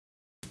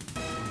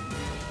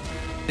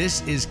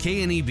This is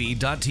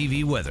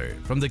KNEB.TV weather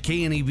from the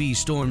KNEB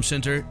Storm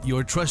Center,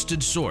 your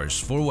trusted source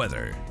for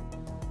weather.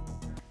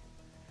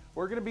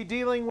 We're going to be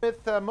dealing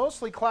with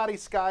mostly cloudy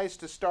skies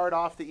to start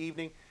off the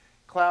evening.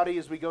 Cloudy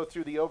as we go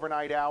through the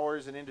overnight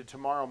hours and into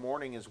tomorrow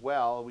morning as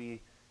well.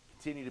 We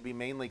continue to be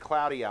mainly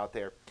cloudy out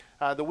there.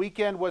 The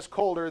weekend was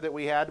colder that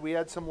we had. We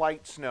had some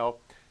light snow.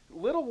 A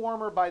little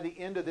warmer by the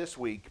end of this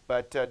week,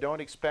 but don't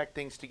expect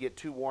things to get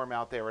too warm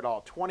out there at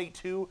all.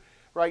 22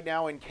 right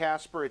now in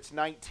Casper. It's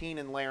 19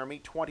 in Laramie,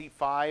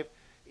 25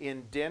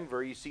 in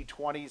Denver. You see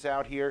 20s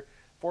out here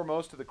for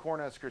most of the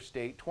Cornhusker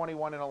State.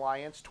 21 in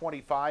Alliance,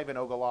 25 in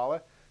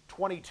Ogallala,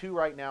 22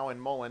 right now in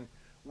Mullen.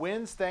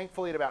 Winds,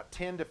 thankfully, at about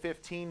 10 to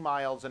 15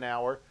 miles an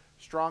hour.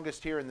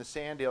 Strongest here in the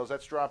Sandhills.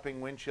 That's dropping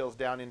wind chills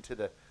down into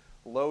the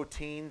low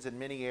teens in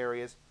many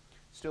areas.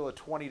 Still a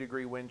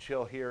 20-degree wind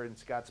chill here in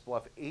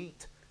Scottsbluff.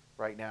 8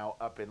 right now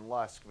up in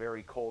Lusk.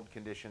 Very cold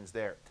conditions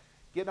there.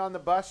 Getting on the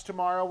bus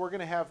tomorrow, we're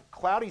going to have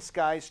cloudy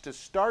skies to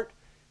start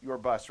your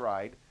bus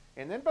ride.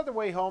 And then by the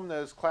way home,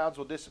 those clouds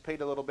will dissipate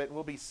a little bit and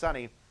will be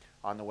sunny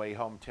on the way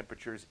home.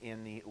 Temperatures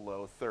in the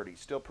low 30s.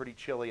 Still pretty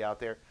chilly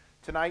out there.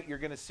 Tonight, you're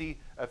going to see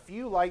a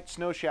few light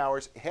snow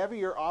showers,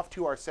 heavier off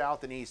to our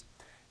south and east.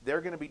 They're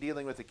going to be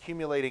dealing with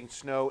accumulating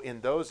snow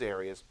in those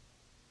areas.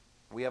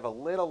 We have a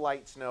little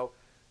light snow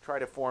try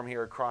to form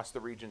here across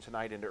the region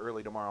tonight into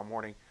early tomorrow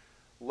morning.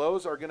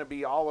 Lows are going to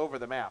be all over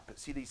the map.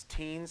 See these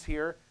teens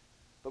here?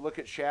 But look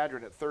at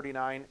Chadron at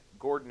 39,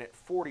 Gordon at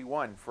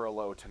 41 for a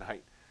low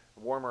tonight.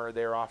 Warmer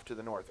there off to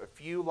the north. A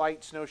few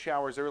light snow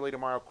showers early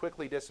tomorrow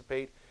quickly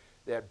dissipate.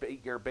 That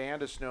bigger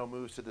band of snow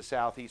moves to the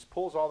southeast,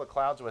 pulls all the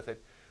clouds with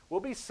it. We'll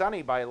be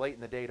sunny by late in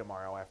the day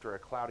tomorrow after a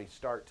cloudy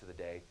start to the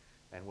day,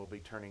 and we'll be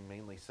turning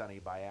mainly sunny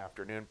by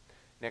afternoon.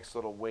 Next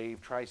little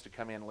wave tries to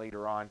come in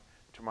later on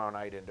tomorrow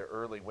night into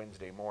early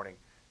Wednesday morning.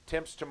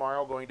 Temps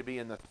tomorrow going to be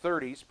in the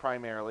 30s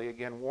primarily.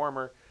 Again,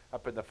 warmer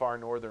up in the far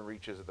northern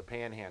reaches of the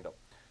Panhandle.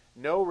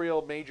 No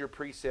real major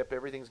precip.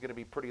 Everything's going to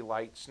be pretty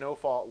light.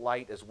 Snowfall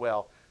light as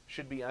well.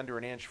 Should be under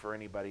an inch for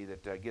anybody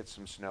that gets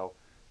some snow.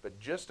 But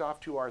just off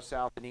to our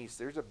south and east,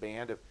 there's a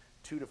band of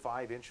 2 to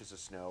 5 inches of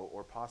snow,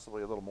 or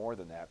possibly a little more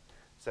than that,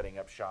 setting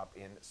up shop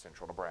in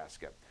central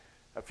Nebraska.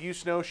 A few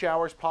snow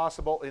showers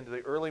possible into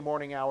the early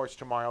morning hours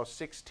tomorrow.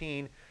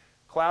 16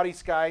 cloudy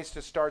skies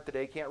to start the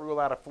day. Can't rule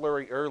out a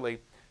flurry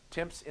early.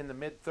 Temps in the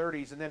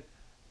mid-30s. And then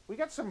we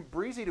got some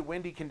breezy to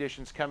windy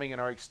conditions coming in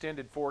our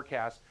extended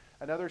forecast.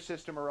 Another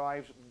system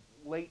arrives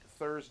late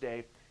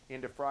Thursday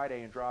into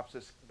Friday and drops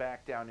us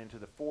back down into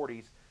the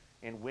 40s,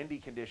 and windy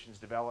conditions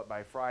develop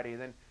by Friday.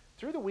 And then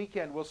through the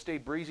weekend, we'll stay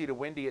breezy to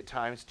windy at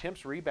times.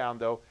 Temps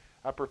rebound, though,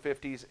 upper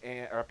 50s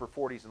and upper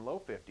 40s and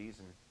low 50s.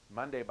 And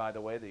Monday, by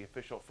the way, the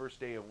official first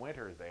day of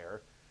winter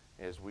there,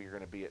 as we're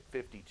going to be at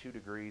 52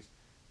 degrees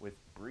with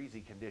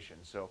breezy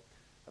conditions. So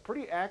a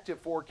pretty active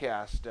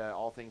forecast,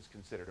 all things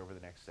considered, over the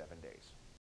next 7 days.